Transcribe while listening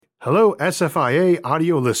Hello, SFIA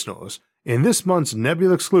audio listeners. In this month's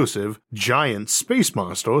Nebula exclusive, Giant Space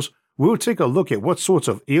Monsters, we'll take a look at what sorts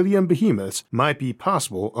of alien behemoths might be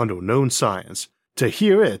possible under known science. To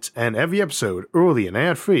hear it and every episode early and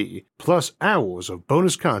ad-free, plus hours of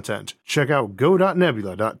bonus content, check out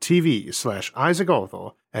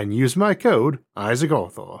go.nebula.tv/IsaacArthur and use my code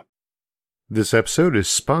IsaacArthur. This episode is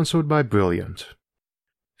sponsored by Brilliant.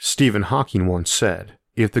 Stephen Hawking once said,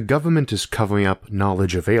 "If the government is covering up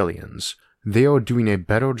knowledge of aliens, they are doing a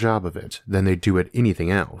better job of it than they do at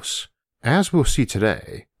anything else." As we'll see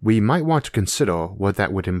today, we might want to consider what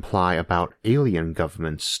that would imply about alien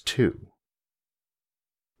governments too.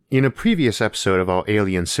 In a previous episode of our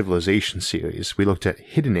Alien Civilization series, we looked at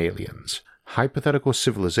hidden aliens, hypothetical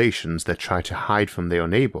civilizations that try to hide from their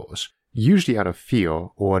neighbors, usually out of fear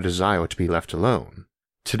or a desire to be left alone.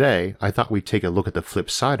 Today, I thought we'd take a look at the flip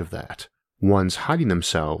side of that. Ones hiding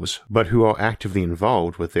themselves, but who are actively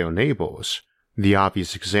involved with their neighbors, the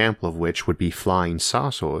obvious example of which would be flying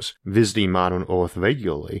saucers visiting modern Earth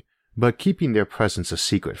regularly, but keeping their presence a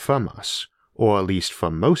secret from us, or at least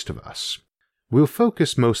from most of us. We'll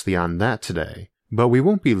focus mostly on that today, but we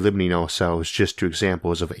won't be limiting ourselves just to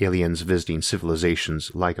examples of aliens visiting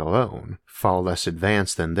civilizations like our own, far less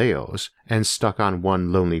advanced than theirs, and stuck on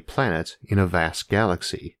one lonely planet in a vast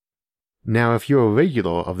galaxy. Now, if you're a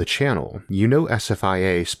regular of the channel, you know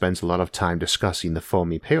SFIA spends a lot of time discussing the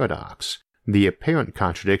Fermi Paradox, the apparent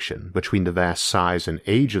contradiction between the vast size and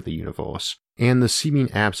age of the universe and the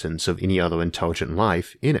seeming absence of any other intelligent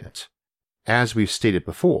life in it. As we've stated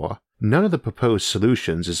before, none of the proposed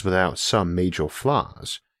solutions is without some major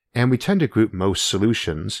flaws, and we tend to group most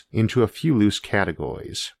solutions into a few loose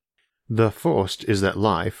categories. The first is that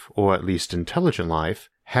life, or at least intelligent life,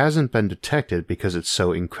 hasn't been detected because it's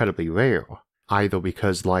so incredibly rare, either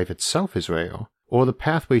because life itself is rare, or the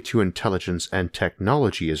pathway to intelligence and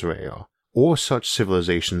technology is rare, or such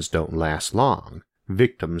civilizations don't last long,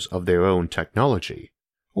 victims of their own technology,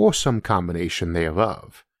 or some combination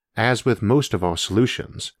thereof. As with most of our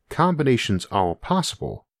solutions, combinations are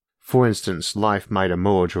possible. For instance, life might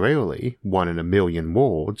emerge rarely, 1 in a million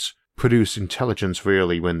worlds, produce intelligence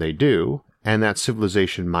rarely when they do, and that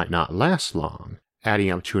civilization might not last long,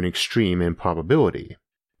 adding up to an extreme improbability.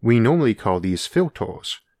 We normally call these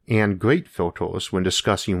filters, and great filters when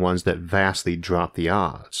discussing ones that vastly drop the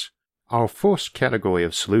odds. Our first category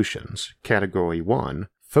of solutions, Category 1,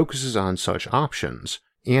 focuses on such options,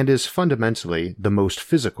 and is fundamentally the most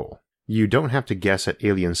physical. You don't have to guess at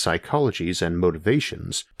alien psychologies and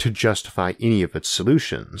motivations to justify any of its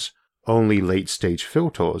solutions. Only late-stage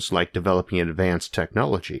filters like developing advanced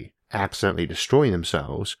technology, accidentally destroying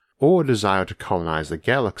themselves, or a desire to colonize the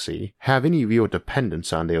galaxy have any real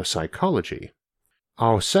dependence on their psychology.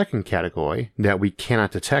 Our second category, that we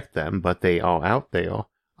cannot detect them but they are out there,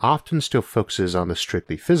 often still focuses on the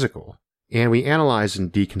strictly physical, and we analyze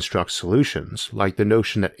and deconstruct solutions like the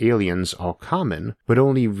notion that aliens are common but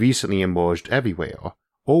only recently emerged everywhere,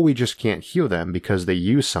 or we just can't hear them because they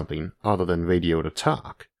use something other than radio to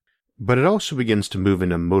talk. But it also begins to move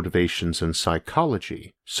into motivations and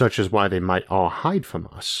psychology, such as why they might all hide from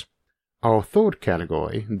us. Our third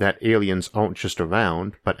category, that aliens aren't just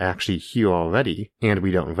around but actually here already and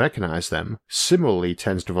we don't recognize them, similarly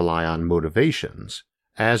tends to rely on motivations,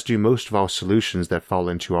 as do most of our solutions that fall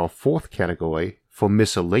into our fourth category for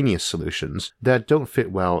miscellaneous solutions that don't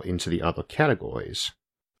fit well into the other categories.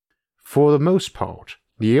 For the most part,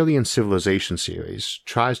 the Alien Civilization series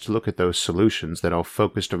tries to look at those solutions that are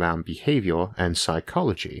focused around behavior and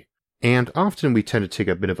psychology, and often we tend to take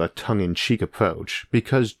a bit of a tongue-in-cheek approach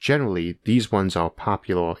because generally these ones are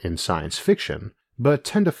popular in science fiction, but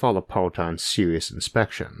tend to fall apart on serious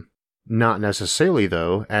inspection. Not necessarily,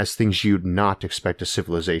 though, as things you'd not expect a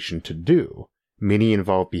civilization to do. Many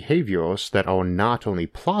involve behaviors that are not only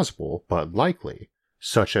plausible but likely,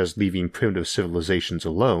 such as leaving primitive civilizations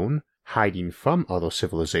alone, hiding from other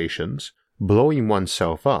civilizations, blowing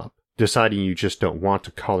oneself up, deciding you just don't want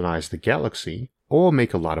to colonize the galaxy, or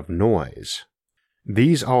make a lot of noise.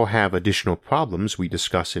 These all have additional problems we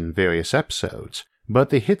discuss in various episodes, but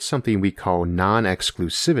they hit something we call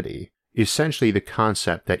non-exclusivity, essentially the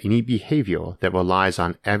concept that any behavior that relies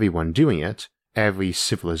on everyone doing it, every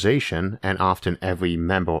civilization and often every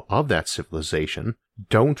member of that civilization,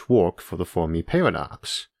 don't work for the Fermi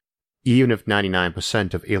Paradox. Even if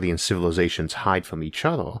 99% of alien civilizations hide from each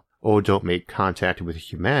other, or don't make contact with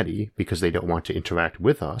humanity because they don't want to interact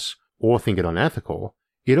with us, or think it unethical,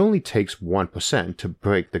 it only takes 1% to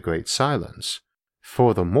break the Great Silence.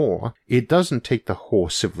 Furthermore, it doesn't take the whole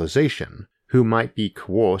civilization, who might be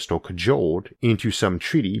coerced or cajoled into some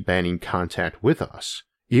treaty banning contact with us.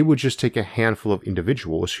 It would just take a handful of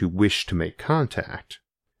individuals who wish to make contact.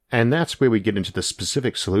 And that's where we get into the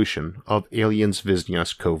specific solution of aliens visiting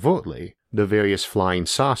us covertly, the various flying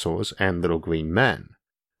saucers and little green men.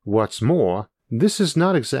 What's more, this is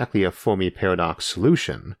not exactly a Fermi paradox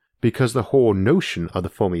solution, because the whole notion of the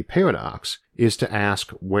Fermi paradox is to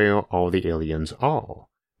ask where all the aliens are,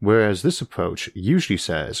 whereas this approach usually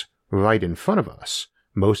says, right in front of us.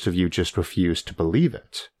 Most of you just refuse to believe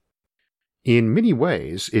it. In many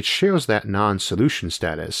ways, it shares that non-solution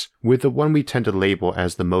status with the one we tend to label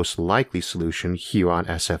as the most likely solution here on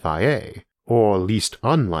SFIA, or least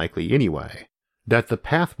unlikely anyway, that the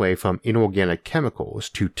pathway from inorganic chemicals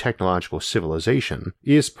to technological civilization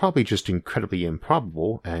is probably just incredibly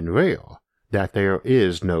improbable and rare, that there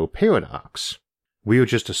is no paradox. We are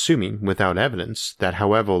just assuming, without evidence, that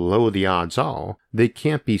however low the odds are, they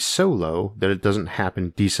can't be so low that it doesn't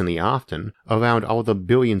happen decently often around all the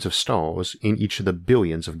billions of stars in each of the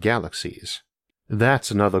billions of galaxies.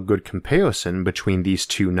 That's another good comparison between these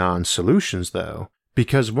two non-solutions though,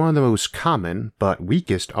 because one of the most common but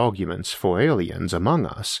weakest arguments for aliens among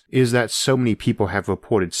us is that so many people have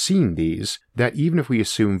reported seeing these that even if we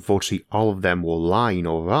assume virtually all of them were lying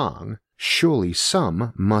or wrong, surely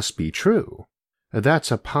some must be true.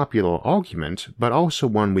 That's a popular argument, but also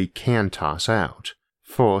one we can toss out.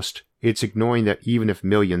 First, it's ignoring that even if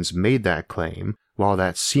millions made that claim, while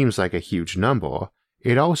that seems like a huge number,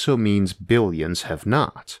 it also means billions have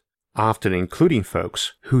not, often including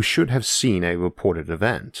folks who should have seen a reported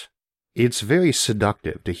event. It's very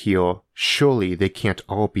seductive to hear, surely they can't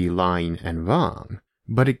all be lying and wrong,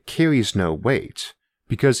 but it carries no weight,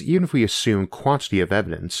 because even if we assume quantity of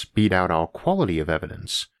evidence beat out our quality of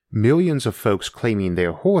evidence, millions of folks claiming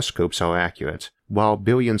their horoscopes are accurate, while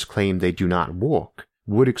billions claim they do not work,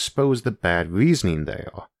 would expose the bad reasoning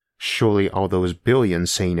there. Surely all those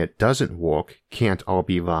billions saying it doesn't work can't all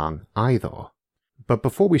be wrong either. But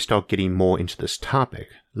before we start getting more into this topic,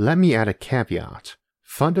 let me add a caveat.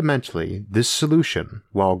 Fundamentally, this solution,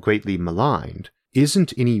 while greatly maligned,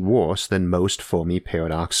 isn't any worse than most Fermi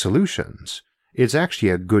paradox solutions. It's actually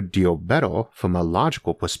a good deal better from a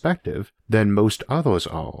logical perspective than most others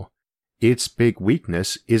are. Its big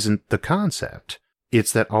weakness isn't the concept.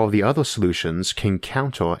 It's that all the other solutions can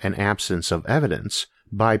counter an absence of evidence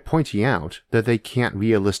by pointing out that they can't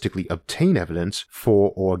realistically obtain evidence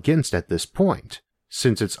for or against at this point,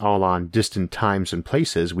 since it's all on distant times and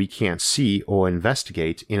places we can't see or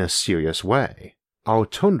investigate in a serious way.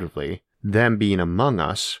 Alternatively, them being among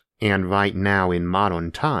us, and right now in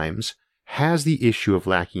modern times, has the issue of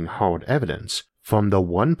lacking hard evidence from the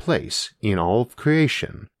one place in all of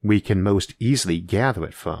creation we can most easily gather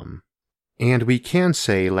it from. And we can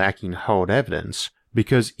say lacking hard evidence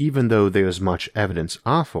because even though there's much evidence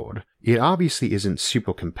offered, it obviously isn't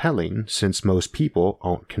super compelling since most people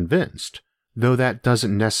aren't convinced, though that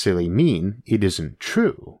doesn't necessarily mean it isn't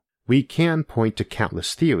true. We can point to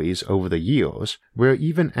countless theories over the years where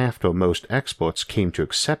even after most experts came to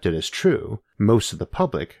accept it as true, most of the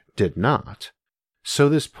public did not. So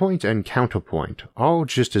this point and counterpoint are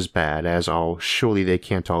just as bad as our surely they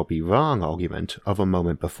can't all be wrong argument of a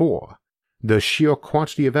moment before. The sheer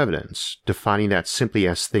quantity of evidence, defining that simply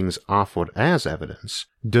as things offered as evidence,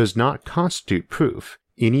 does not constitute proof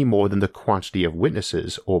any more than the quantity of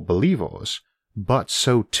witnesses or believers, but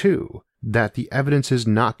so too, that the evidence is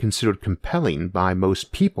not considered compelling by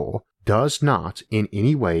most people does not in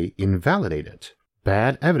any way invalidate it.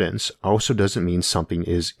 Bad evidence also doesn't mean something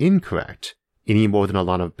is incorrect, any more than a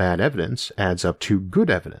lot of bad evidence adds up to good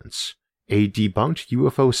evidence. A debunked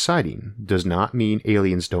UFO sighting does not mean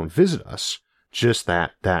aliens don't visit us, just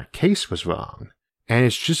that that case was wrong. And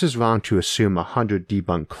it's just as wrong to assume 100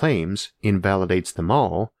 debunked claims invalidates them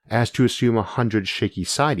all as to assume 100 shaky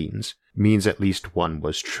sightings means at least one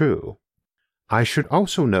was true. I should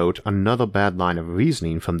also note another bad line of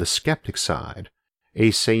reasoning from the skeptic side.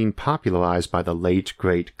 A saying popularized by the late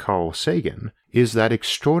great Carl Sagan is that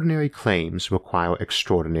extraordinary claims require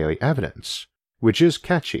extraordinary evidence, which is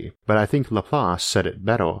catchy, but I think Laplace said it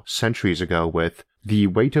better centuries ago with, the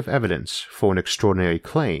weight of evidence for an extraordinary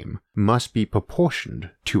claim must be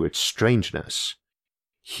proportioned to its strangeness.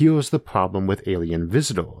 Here's the problem with alien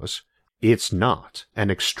visitors. It's not an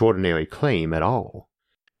extraordinary claim at all.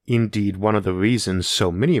 Indeed, one of the reasons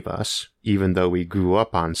so many of us, even though we grew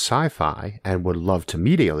up on sci-fi and would love to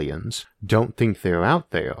meet aliens, don't think they're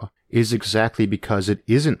out there, is exactly because it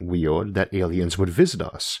isn't weird that aliens would visit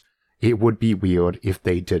us. It would be weird if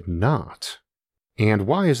they did not. And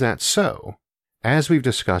why is that so? As we've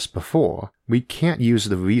discussed before, we can't use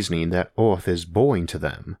the reasoning that Earth is boring to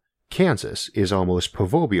them. Kansas is almost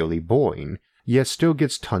proverbially boring, yet still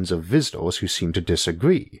gets tons of visitors who seem to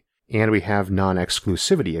disagree. And we have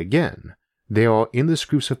non-exclusivity again. There are endless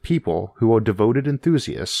groups of people who are devoted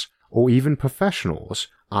enthusiasts or even professionals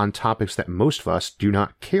on topics that most of us do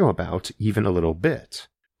not care about even a little bit.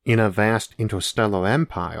 In a vast interstellar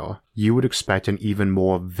empire, you would expect an even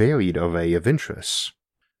more varied array of interests.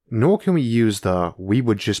 Nor can we use the "we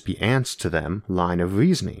would just be ants to them" line of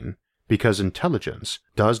reasoning, because intelligence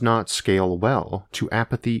does not scale well to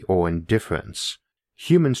apathy or indifference.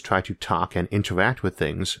 Humans try to talk and interact with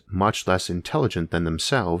things much less intelligent than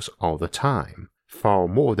themselves all the time, far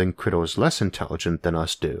more than critters less intelligent than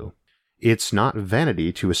us do. It's not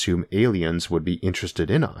vanity to assume aliens would be interested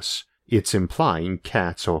in us. It's implying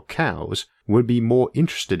cats or cows would be more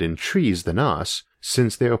interested in trees than us,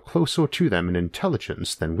 since they are closer to them in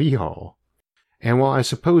intelligence than we are. And while I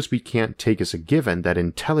suppose we can't take as a given that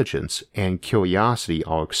intelligence and curiosity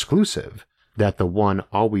are exclusive, that the one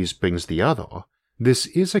always brings the other, this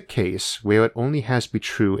is a case where it only has to be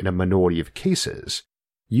true in a minority of cases.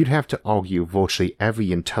 You'd have to argue virtually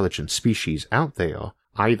every intelligent species out there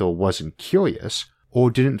either wasn't curious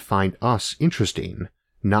or didn't find us interesting,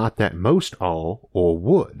 not that most are or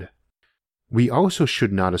would. We also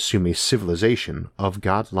should not assume a civilization of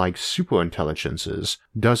godlike superintelligences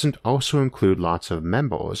doesn't also include lots of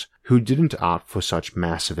members who didn't opt for such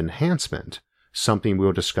massive enhancement, something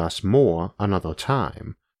we'll discuss more another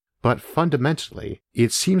time. But fundamentally,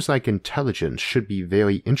 it seems like intelligence should be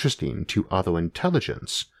very interesting to other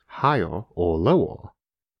intelligence, higher or lower.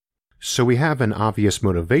 So we have an obvious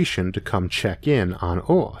motivation to come check in on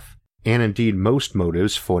Earth, and indeed most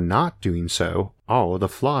motives for not doing so are the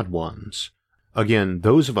flawed ones. Again,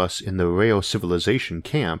 those of us in the rare civilization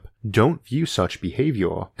camp don't view such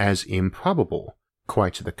behavior as improbable.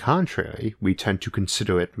 Quite to the contrary, we tend to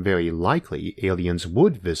consider it very likely aliens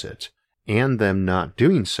would visit, and them not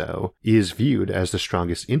doing so is viewed as the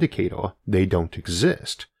strongest indicator they don't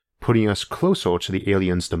exist, putting us closer to the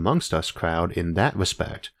aliens amongst us crowd in that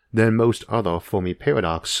respect than most other Fermi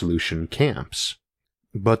Paradox solution camps.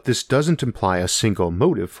 But this doesn't imply a single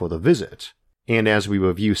motive for the visit, and as we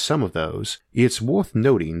review some of those, it's worth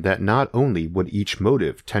noting that not only would each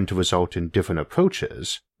motive tend to result in different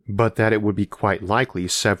approaches, but that it would be quite likely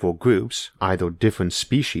several groups, either different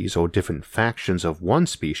species or different factions of one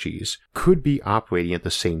species, could be operating at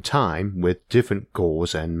the same time with different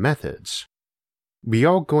goals and methods. We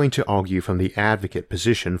are going to argue from the advocate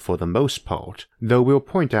position for the most part, though we'll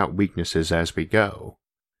point out weaknesses as we go.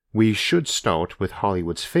 We should start with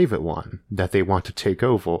Hollywood's favorite one, that they want to take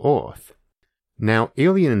over Earth. Now,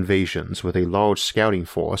 alien invasions with a large scouting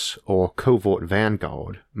force or covert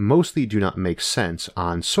vanguard mostly do not make sense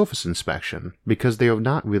on surface inspection because they are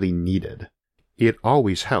not really needed. It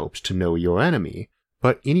always helps to know your enemy,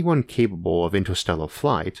 but anyone capable of interstellar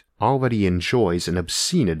flight already enjoys an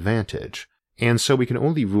obscene advantage, and so we can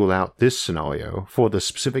only rule out this scenario for the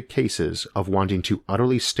specific cases of wanting to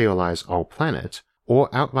utterly sterilize our planet or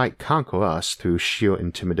outright conquer us through sheer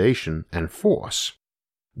intimidation and force.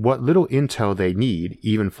 What little intel they need,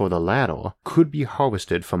 even for the latter, could be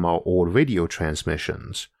harvested from our old radio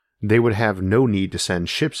transmissions. They would have no need to send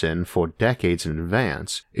ships in for decades in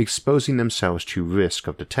advance, exposing themselves to risk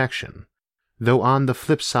of detection. Though on the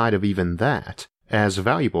flip side of even that, as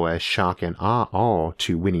valuable as shock and awe are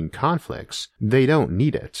to winning conflicts, they don't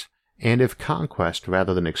need it, and if conquest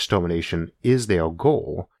rather than extermination is their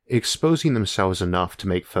goal, exposing themselves enough to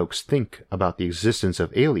make folks think about the existence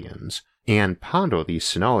of aliens and ponder these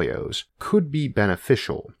scenarios could be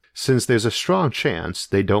beneficial, since there's a strong chance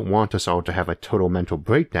they don't want us all to have a total mental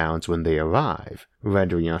breakdowns when they arrive,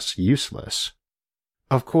 rendering us useless.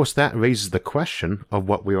 Of course, that raises the question of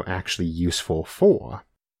what we are actually useful for.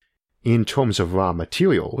 In terms of raw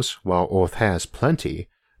materials, while Earth has plenty,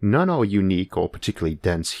 none are unique or particularly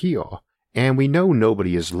dense here, and we know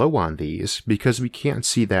nobody is low on these because we can't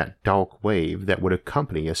see that dark wave that would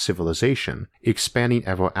accompany a civilization expanding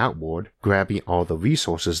ever outward, grabbing all the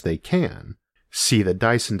resources they can. See the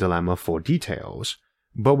Dyson dilemma for details,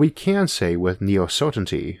 but we can say with near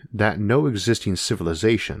certainty that no existing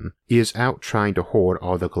civilization is out trying to hoard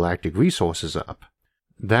all the galactic resources up.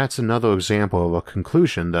 That's another example of a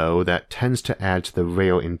conclusion, though, that tends to add to the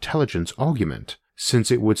rare intelligence argument,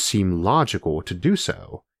 since it would seem logical to do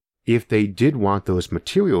so. If they did want those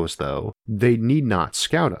materials, though, they need not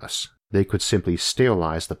scout us. They could simply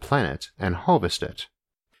sterilize the planet and harvest it.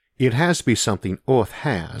 It has to be something Earth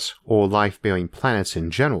has, or life-bearing planets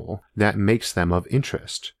in general, that makes them of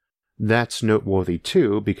interest. That's noteworthy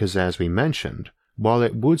too because, as we mentioned, while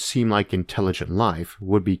it would seem like intelligent life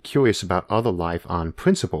would be curious about other life on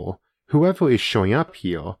principle, whoever is showing up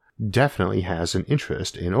here definitely has an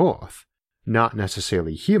interest in Earth. Not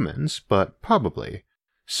necessarily humans, but probably.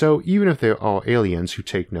 So even if there are aliens who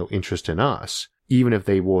take no interest in us, even if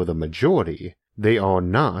they were the majority, they are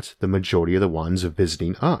not the majority of the ones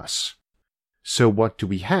visiting us. So what do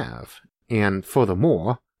we have? And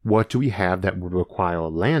furthermore, what do we have that would require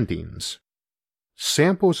landings?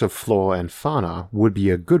 Samples of flora and fauna would be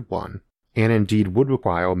a good one, and indeed would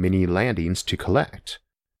require many landings to collect.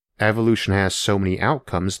 Evolution has so many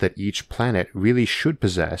outcomes that each planet really should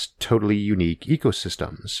possess totally unique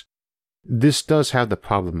ecosystems. This does have the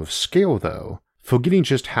problem of scale though, forgetting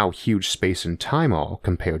just how huge space and time are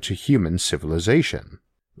compared to human civilization.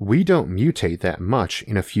 We don't mutate that much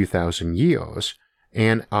in a few thousand years,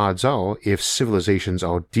 and odds are if civilizations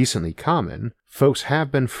are decently common, folks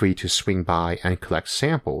have been free to swing by and collect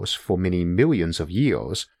samples for many millions of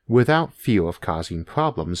years without fear of causing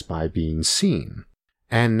problems by being seen.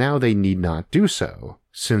 And now they need not do so,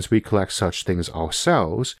 since we collect such things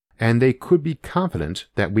ourselves, and they could be confident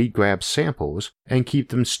that we grab samples and keep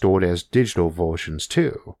them stored as digital versions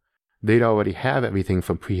too. They'd already have everything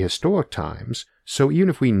from prehistoric times, so even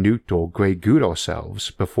if we nuked or Grey Goo'd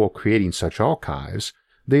ourselves before creating such archives,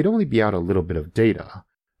 they'd only be out a little bit of data.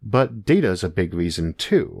 But data's a big reason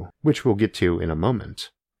too, which we'll get to in a moment.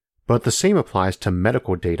 But the same applies to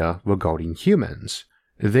medical data regarding humans.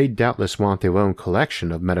 They doubtless want their own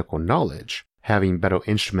collection of medical knowledge, having better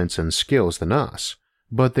instruments and skills than us,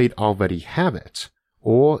 but they'd already have it,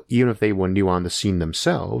 or even if they were new on the scene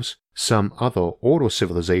themselves, some other older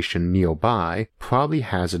civilization nearby probably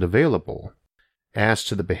has it available. As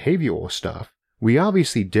to the behavioral stuff, we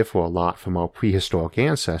obviously differ a lot from our prehistoric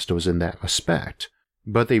ancestors in that respect,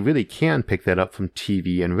 but they really can pick that up from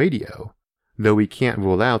TV and radio. Though we can't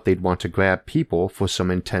rule out they'd want to grab people for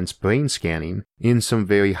some intense brain scanning in some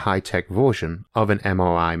very high-tech version of an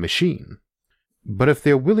MRI machine. But if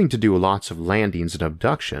they're willing to do lots of landings and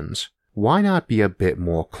abductions, why not be a bit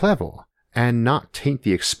more clever, and not taint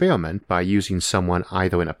the experiment by using someone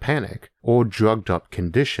either in a panic or drugged-up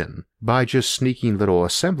condition by just sneaking little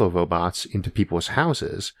assembler robots into people's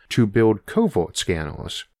houses to build covert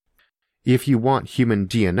scanners? If you want human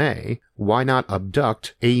DNA, why not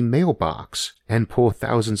abduct a mailbox and pull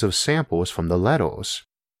thousands of samples from the letters?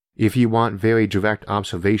 If you want very direct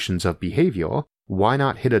observations of behavior, why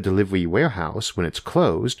not hit a delivery warehouse when it's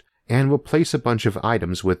closed and replace a bunch of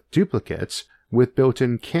items with duplicates with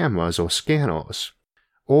built-in cameras or scanners?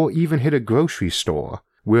 Or even hit a grocery store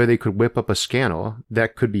where they could whip up a scanner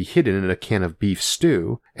that could be hidden in a can of beef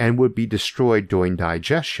stew and would be destroyed during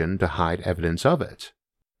digestion to hide evidence of it.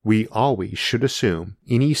 We always should assume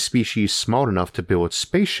any species smart enough to build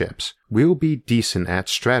spaceships will be decent at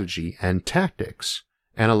strategy and tactics,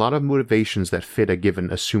 and a lot of motivations that fit a given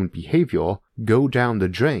assumed behavior go down the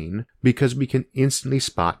drain because we can instantly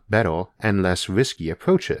spot better and less risky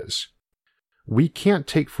approaches. We can't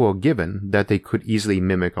take for a given that they could easily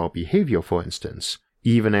mimic our behavior, for instance,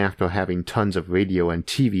 even after having tons of radio and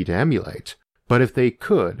TV to emulate. But if they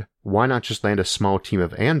could, why not just land a small team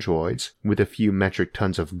of androids with a few metric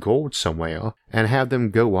tons of gold somewhere and have them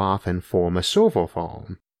go off and form a server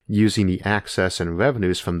farm, using the access and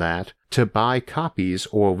revenues from that to buy copies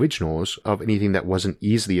or originals of anything that wasn't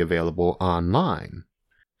easily available online?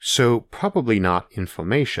 So probably not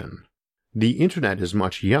information. The internet is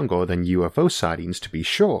much younger than UFO sightings to be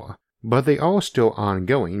sure, but they are still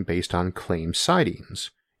ongoing based on claimed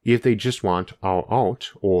sightings. If they just want our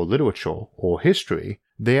art or literature or history,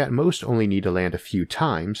 they at most only need to land a few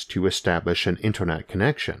times to establish an internet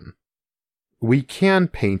connection. We can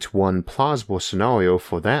paint one plausible scenario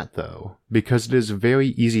for that though, because it is very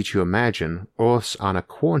easy to imagine Earth's on a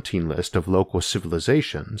quarantine list of local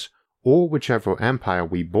civilizations, or whichever empire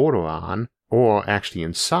we border on, or actually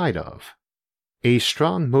inside of. A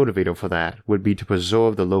strong motivator for that would be to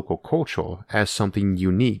preserve the local culture as something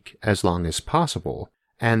unique as long as possible,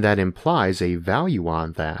 and that implies a value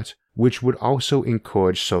on that, which would also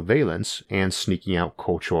encourage surveillance and sneaking out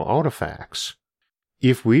cultural artifacts.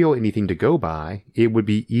 If we are anything to go by, it would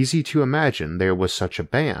be easy to imagine there was such a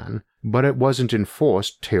ban, but it wasn't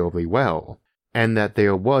enforced terribly well, and that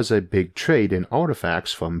there was a big trade in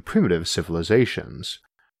artifacts from primitive civilizations.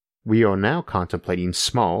 We are now contemplating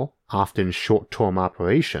small, often short-term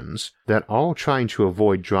operations that are trying to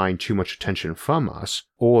avoid drawing too much attention from us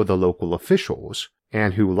or the local officials,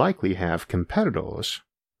 and who likely have competitors.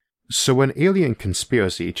 So an alien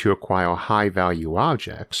conspiracy to acquire high-value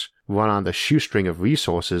objects, run on the shoestring of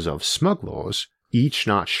resources of smugglers, each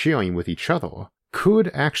not sharing with each other, could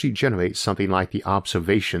actually generate something like the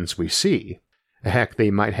observations we see. Heck, they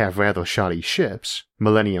might have rather shoddy ships,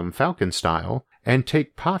 Millennium Falcon style, and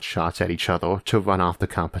take pot shots at each other to run off the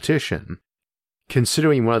competition.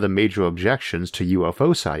 Considering one of the major objections to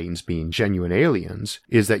UFO sightings being genuine aliens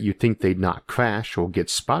is that you think they'd not crash or get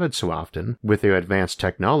spotted so often with their advanced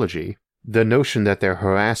technology, the notion that they're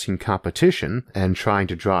harassing competition and trying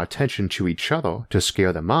to draw attention to each other to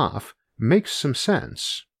scare them off makes some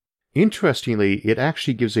sense. Interestingly, it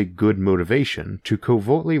actually gives a good motivation to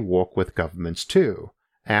covertly work with governments too.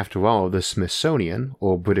 After all, the Smithsonian,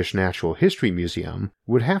 or British Natural History Museum,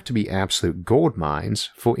 would have to be absolute gold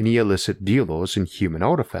mines for any illicit dealers in human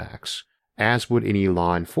artifacts, as would any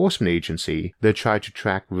law enforcement agency that tried to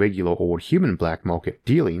track regular old human black market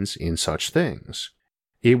dealings in such things.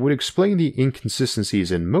 It would explain the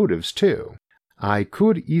inconsistencies in motives too. I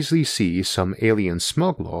could easily see some alien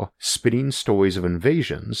smuggler spinning stories of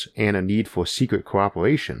invasions and a need for secret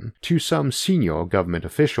cooperation to some senior government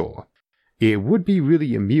official. It would be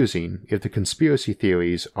really amusing if the conspiracy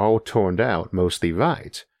theories all turned out mostly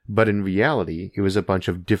right, but in reality it was a bunch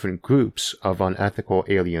of different groups of unethical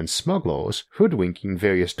alien smugglers hoodwinking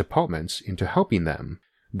various departments into helping them,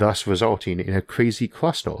 thus resulting in a crazy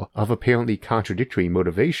cluster of apparently contradictory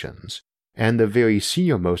motivations, and the very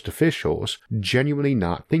senior-most officials genuinely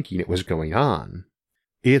not thinking it was going on.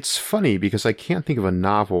 It's funny because I can't think of a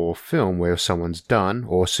novel or film where someone's done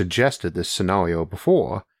or suggested this scenario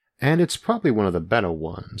before, and it's probably one of the better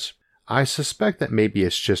ones. I suspect that maybe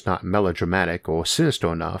it's just not melodramatic or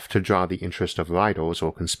sinister enough to draw the interest of writers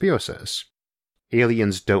or conspiracists.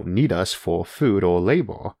 Aliens don't need us for food or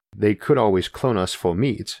labor. They could always clone us for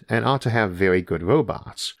meat and ought to have very good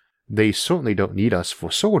robots. They certainly don't need us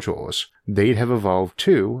for soldiers. They'd have evolved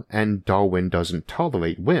too, and Darwin doesn't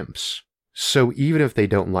tolerate wimps. So even if they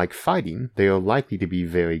don't like fighting, they are likely to be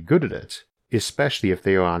very good at it, especially if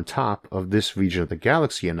they are on top of this region of the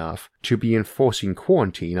galaxy enough to be enforcing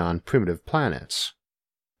quarantine on primitive planets.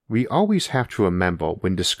 We always have to remember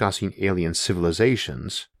when discussing alien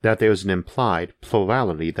civilizations that there is an implied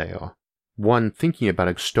plurality there. One thinking about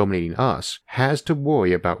exterminating us has to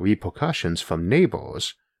worry about repercussions from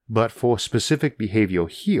neighbors, but for specific behavior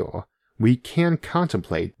here, we can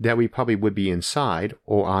contemplate that we probably would be inside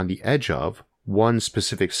or on the edge of one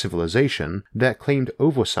specific civilization that claimed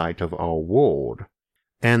oversight of our world.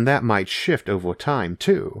 And that might shift over time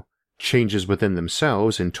too, changes within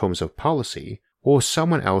themselves in terms of policy, or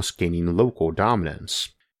someone else gaining local dominance.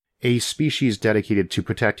 A species dedicated to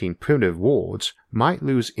protecting primitive worlds might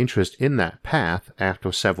lose interest in that path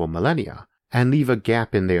after several millennia, and leave a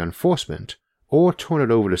gap in their enforcement, or turn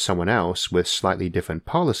it over to someone else with slightly different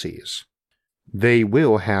policies. They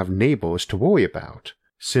will have neighbors to worry about,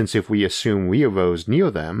 since if we assume we arose near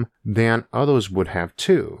them, then others would have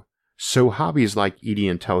too. So hobbies like eating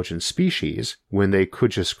intelligent species, when they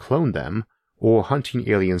could just clone them, or hunting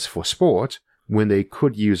aliens for sport, when they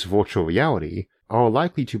could use virtual reality, are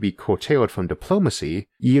likely to be curtailed from diplomacy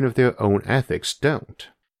even if their own ethics don't.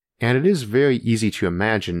 And it is very easy to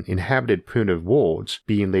imagine inhabited primitive worlds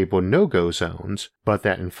being labeled no-go zones, but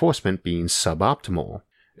that enforcement being suboptimal,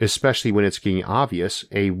 especially when it's getting obvious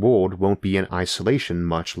a world won't be in isolation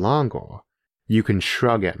much longer. You can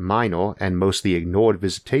shrug at minor and mostly ignored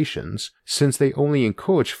visitations, since they only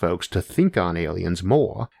encourage folks to think on aliens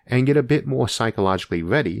more and get a bit more psychologically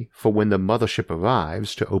ready for when the mothership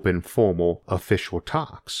arrives to open formal, official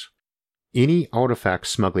talks. Any artifact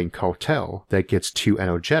smuggling cartel that gets too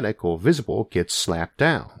energetic or visible gets slapped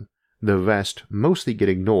down. The rest mostly get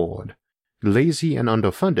ignored. Lazy and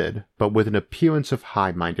underfunded, but with an appearance of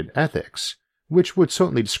high-minded ethics, which would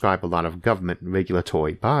certainly describe a lot of government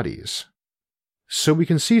regulatory bodies. So we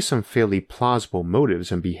can see some fairly plausible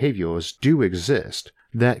motives and behaviors do exist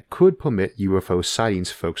that could permit UFO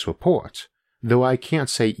sightings folks report, though I can't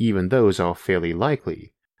say even those are fairly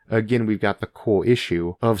likely. Again, we've got the core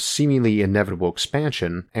issue of seemingly inevitable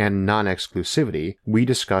expansion and non-exclusivity we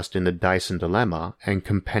discussed in the Dyson Dilemma and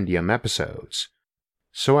Compendium episodes.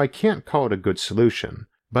 So I can't call it a good solution,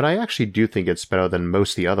 but I actually do think it's better than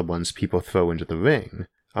most of the other ones people throw into the ring,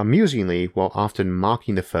 amusingly while often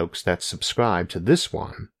mocking the folks that subscribe to this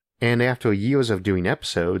one. And after years of doing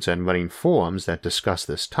episodes and running forums that discuss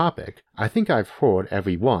this topic, I think I've heard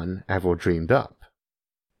every one ever dreamed up.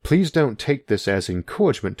 Please don't take this as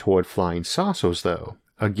encouragement toward flying saucers though.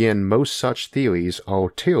 Again, most such theories are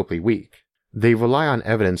terribly weak. They rely on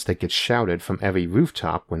evidence that gets shouted from every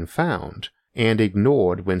rooftop when found, and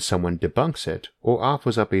ignored when someone debunks it or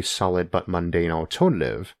offers up a solid but mundane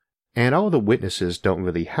alternative, and all the witnesses don't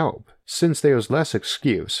really help, since there's less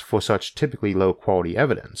excuse for such typically low-quality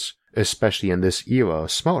evidence, especially in this era of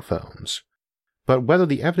smartphones. But whether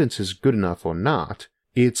the evidence is good enough or not,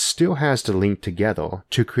 it still has to link together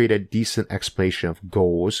to create a decent explanation of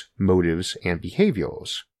goals, motives, and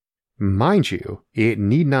behaviors. Mind you, it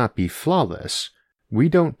need not be flawless. We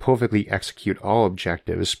don't perfectly execute all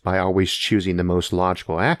objectives by always choosing the most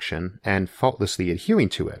logical action and faultlessly adhering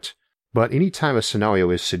to it. But anytime a scenario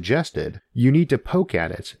is suggested, you need to poke at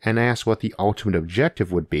it and ask what the ultimate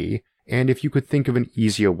objective would be and if you could think of an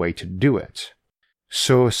easier way to do it.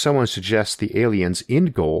 So if someone suggests the aliens'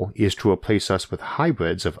 end goal is to replace us with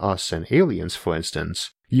hybrids of us and aliens, for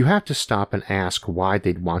instance, you have to stop and ask why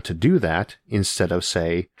they'd want to do that instead of,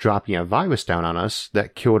 say, dropping a virus down on us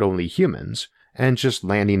that killed only humans and just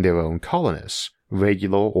landing their own colonists,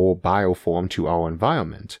 regular or bioform to our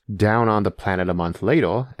environment, down on the planet a month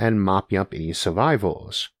later and mopping up any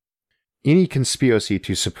survivors. Any conspiracy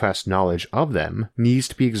to suppress knowledge of them needs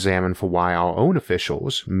to be examined for why our own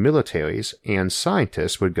officials, militaries, and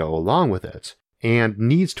scientists would go along with it, and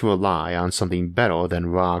needs to rely on something better than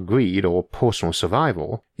raw greed or personal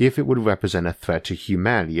survival if it would represent a threat to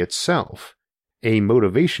humanity itself. A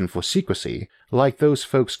motivation for secrecy, like those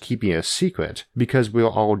folks keeping a secret because we'll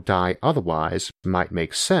all die otherwise, might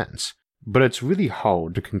make sense, but it's really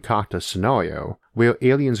hard to concoct a scenario where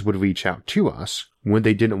aliens would reach out to us when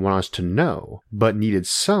they didn't want us to know, but needed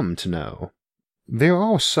some to know. There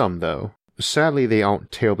are some, though. Sadly, they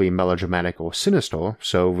aren't terribly melodramatic or sinister,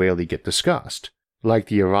 so rarely get discussed. Like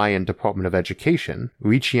the Orion Department of Education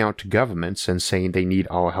reaching out to governments and saying they need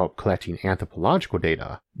our help collecting anthropological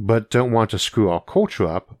data, but don't want to screw our culture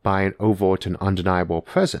up by an overt and undeniable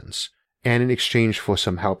presence, and in exchange for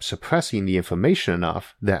some help suppressing the information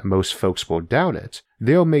enough that most folks will doubt it,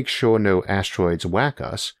 they'll make sure no asteroids whack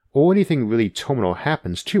us or anything really terminal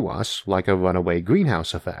happens to us like a runaway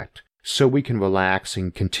greenhouse effect, so we can relax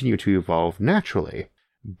and continue to evolve naturally.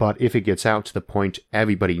 But if it gets out to the point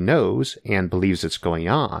everybody knows and believes it's going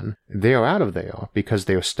on, they're out of there because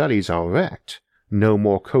their studies are wrecked. No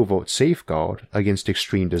more covert safeguard against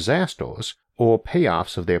extreme disasters or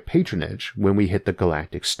payoffs of their patronage when we hit the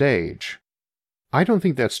galactic stage. I don't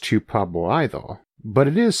think that's too probable either, but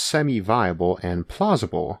it is semi-viable and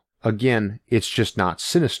plausible. Again, it's just not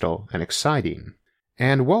sinister and exciting.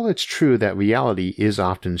 And while it's true that reality is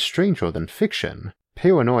often stranger than fiction,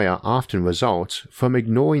 paranoia often results from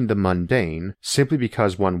ignoring the mundane simply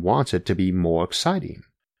because one wants it to be more exciting.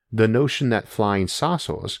 The notion that flying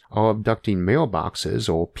saucers are abducting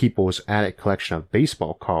mailboxes or people's attic collection of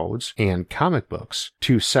baseball cards and comic books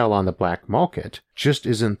to sell on the black market just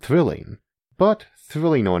isn't thrilling. But,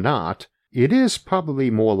 thrilling or not, it is probably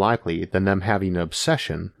more likely than them having an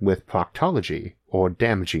obsession with proctology or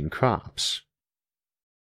damaging crops.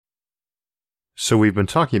 So we've been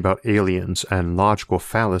talking about aliens and logical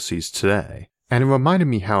fallacies today, and it reminded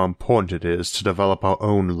me how important it is to develop our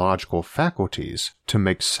own logical faculties to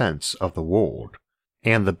make sense of the world.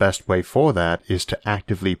 And the best way for that is to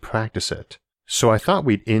actively practice it. So I thought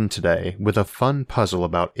we'd end today with a fun puzzle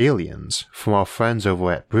about aliens from our friends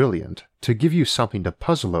over at Brilliant to give you something to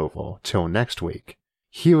puzzle over till next week.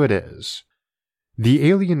 Here it is. The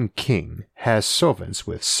alien king has servants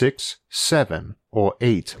with 6, 7, or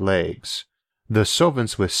 8 legs. The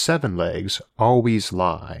servants with 7 legs always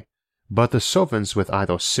lie, but the servants with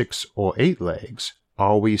either 6 or 8 legs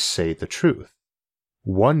always say the truth.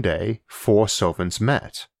 One day, 4 servants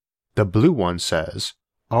met. The blue one says,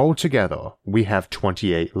 "Altogether, we have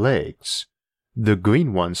 28 legs." The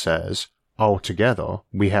green one says, "Altogether,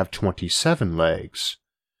 we have 27 legs."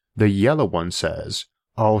 The yellow one says,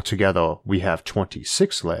 "Altogether, we have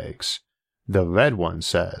 26 legs." The red one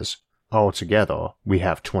says, "Altogether, we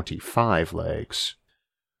have 25 legs."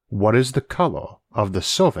 What is the color of the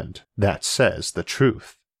servant that says the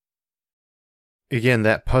truth? Again,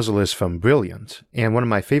 that puzzle is from Brilliant, and one of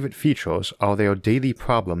my favorite features are their daily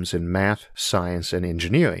problems in math, science, and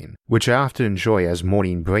engineering, which I often enjoy as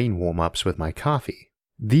morning brain warm-ups with my coffee.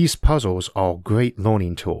 These puzzles are great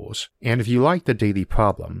learning tools, and if you like the daily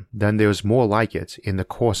problem, then there's more like it in the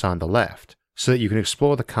course on the left, so that you can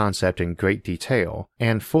explore the concept in great detail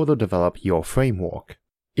and further develop your framework.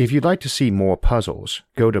 If you'd like to see more puzzles,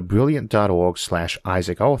 go to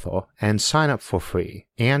brilliant.org/Isaac Arthur and sign up for free,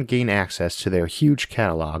 and gain access to their huge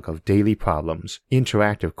catalog of daily problems,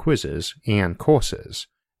 interactive quizzes, and courses.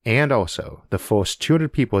 And also, the first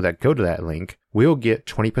 200 people that go to that link will get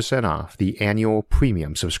 20% off the annual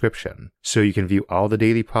premium subscription, so you can view all the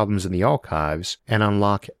daily problems in the archives and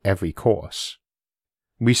unlock every course.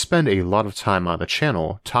 We spend a lot of time on the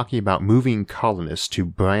channel talking about moving colonists to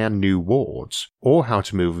brand new worlds, or how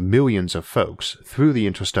to move millions of folks through the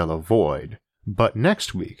interstellar void. But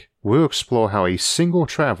next week, we'll explore how a single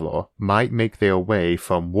traveler might make their way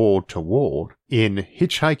from world to world in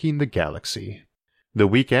Hitchhiking the Galaxy. The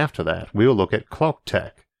week after that, we'll look at Clark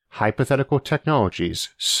Tech, hypothetical technologies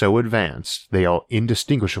so advanced they are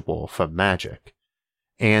indistinguishable from magic.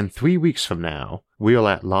 And 3 weeks from now, we'll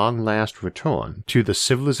at long last return to the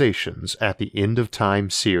civilizations at the End of Time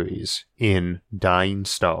series in Dying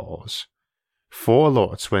Stars. For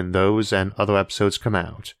alerts when those and other episodes come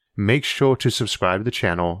out, make sure to subscribe to the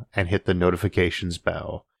channel and hit the notifications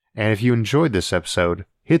bell. And if you enjoyed this episode,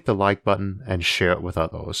 hit the like button and share it with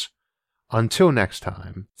others. Until next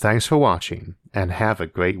time, thanks for watching and have a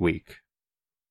great week.